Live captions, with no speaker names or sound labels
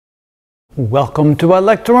Welcome to our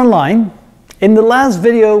lecture online. In the last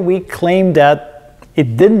video we claimed that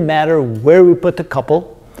it didn't matter where we put the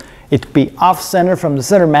couple. It could be off-center from the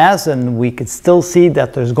center mass and we could still see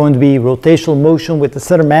that there's going to be rotational motion with the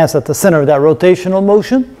center mass at the center of that rotational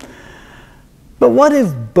motion. But what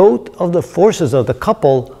if both of the forces of the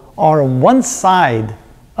couple are on one side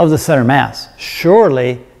of the center mass?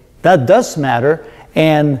 Surely that does matter,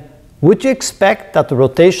 and would you expect that the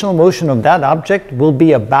rotational motion of that object will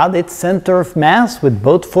be about its center of mass with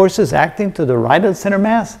both forces acting to the right of the center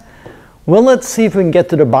mass? Well, let's see if we can get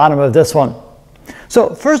to the bottom of this one.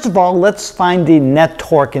 So first of all, let's find the net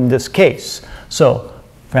torque in this case. So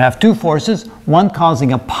if I have two forces, one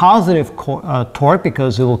causing a positive torque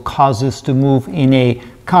because it will cause this to move in a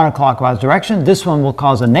counterclockwise direction. This one will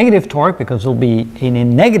cause a negative torque because it will be in a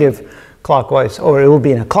negative clockwise, or it will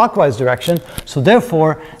be in a clockwise direction. So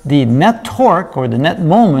therefore the net torque, or the net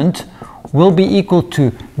moment, will be equal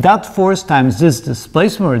to that force times this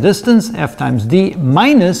displacement or distance, F times d,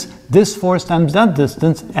 minus this force times that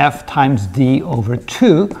distance, F times d over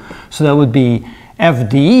 2. So that would be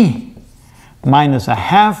Fd minus a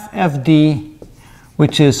half Fd,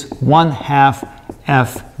 which is 1/2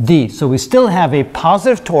 Fd. So we still have a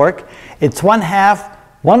positive torque. It's 1/2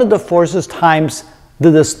 one of the forces times the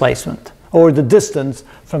displacement, or the distance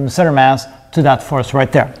from the center mass to that force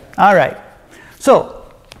right there. All right. So,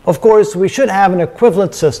 of course, we should have an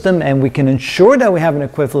equivalent system, and we can ensure that we have an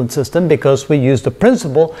equivalent system because we use the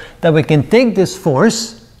principle that we can take this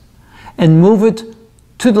force and move it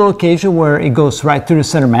to the location where it goes right through the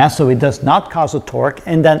center mass, so it does not cause a torque,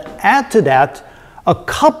 and then add to that a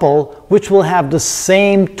couple which will have the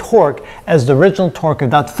same torque as the original torque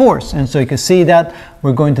of that force. And so you can see that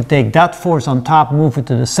we're going to take that force on top, move it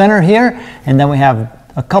to the center here, and then we have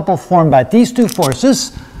a couple formed by these two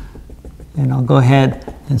forces. And I'll go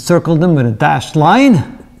ahead and circle them with a dashed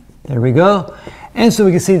line. There we go. And so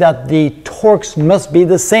we can see that the torques must be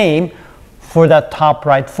the same for that top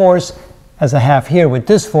right force as I have here with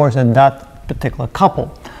this force and that particular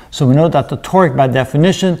couple. So we know that the torque by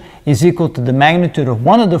definition is equal to the magnitude of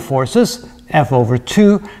one of the forces, F over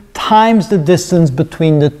 2, times the distance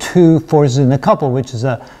between the two forces in the couple, which is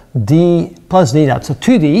a d plus d, that's a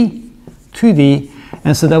 2d,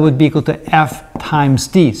 and so that would be equal to F times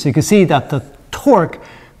d. So you can see that the torque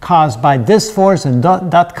caused by this force and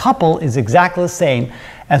that couple is exactly the same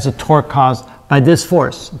as the torque caused by this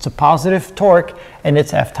force. It's a positive torque and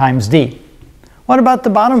it's F times d. What about the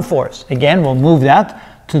bottom force? Again, we'll move that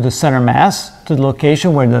to the center mass, to the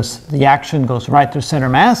location where the action goes right through center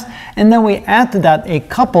mass, and then we add to that a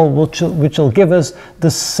couple which will give us the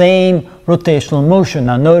same rotational motion.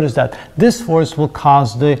 Now notice that this force will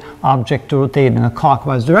cause the object to rotate in a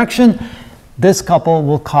clockwise direction. This couple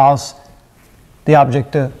will cause the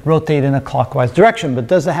object to rotate in a clockwise direction, but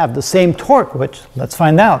does it have the same torque? Which, let's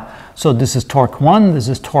find out. So this is torque 1, this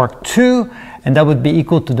is torque 2, and that would be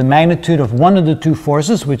equal to the magnitude of one of the two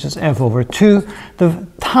forces, which is F over 2,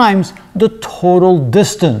 times the total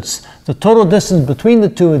distance. The total distance between the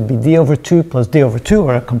two would be d over 2 plus d over 2,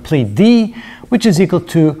 or a complete d, which is equal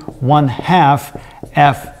to 1/2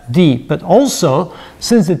 Fd. But also,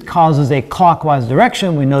 since it causes a clockwise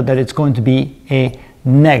direction, we know that it's going to be a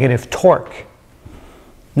negative torque.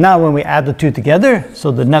 Now when we add the two together,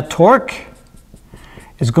 so the net torque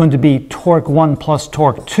is going to be torque 1 plus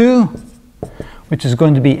torque 2, which is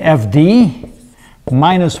going to be Fd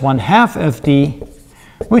minus 1/2 Fd,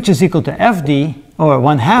 which is equal to Fd, or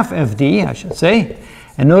 1/2 Fd, I should say.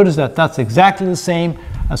 And notice that that's exactly the same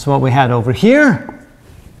as what we had over here.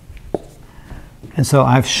 And so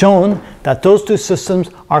I've shown that those two systems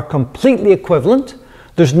are completely equivalent.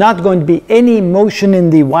 There's not going to be any motion in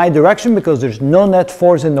the y direction because there's no net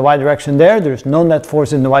force in the y direction there. There's no net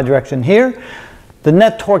force in the y direction here. The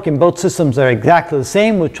net torque in both systems are exactly the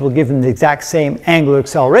same, which will give them the exact same angular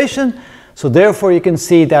acceleration. So therefore you can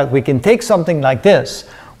see that we can take something like this,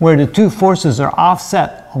 where the two forces are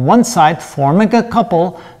offset on one side, forming a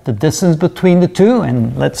couple, the distance between the two,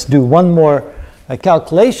 and let's do one more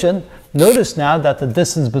calculation. Notice now that the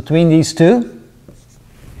distance between these two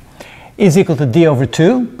is equal to d over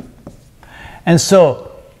 2. And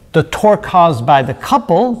so the torque caused by the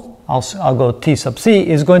couple, I'll go T sub c,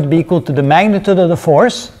 is going to be equal to the magnitude of the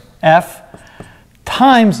force, F,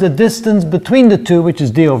 times the distance between the two, which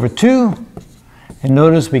is d over 2. And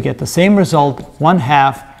notice we get the same result,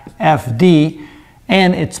 1/2 Fd,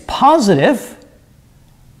 and it's positive,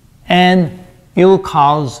 and it will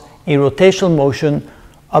cause a rotational motion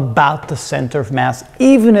about the center of mass,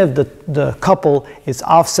 even if the couple is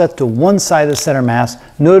offset to one side of the center mass.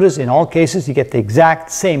 Notice in all cases you get the exact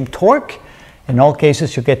same torque, In all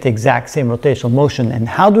cases, you get the exact same rotational motion. And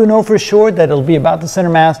how do we know for sure that it'll be about the center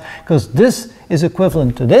mass? Because this is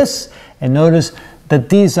equivalent to this. And notice that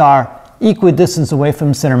these are equidistance away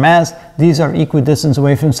from center mass. These are equidistance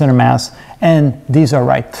away from center mass. And these are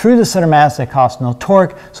right through the center mass. They cause no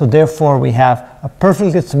torque. So therefore, we have a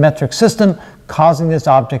perfectly symmetric system causing this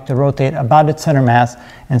object to rotate about its center mass.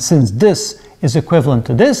 And since this is equivalent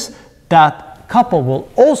to this, that couple will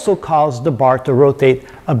also cause the bar to rotate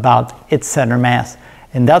about its center mass.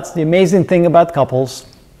 And that's the amazing thing about couples.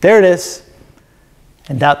 There it is.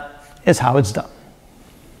 And that is how it's done.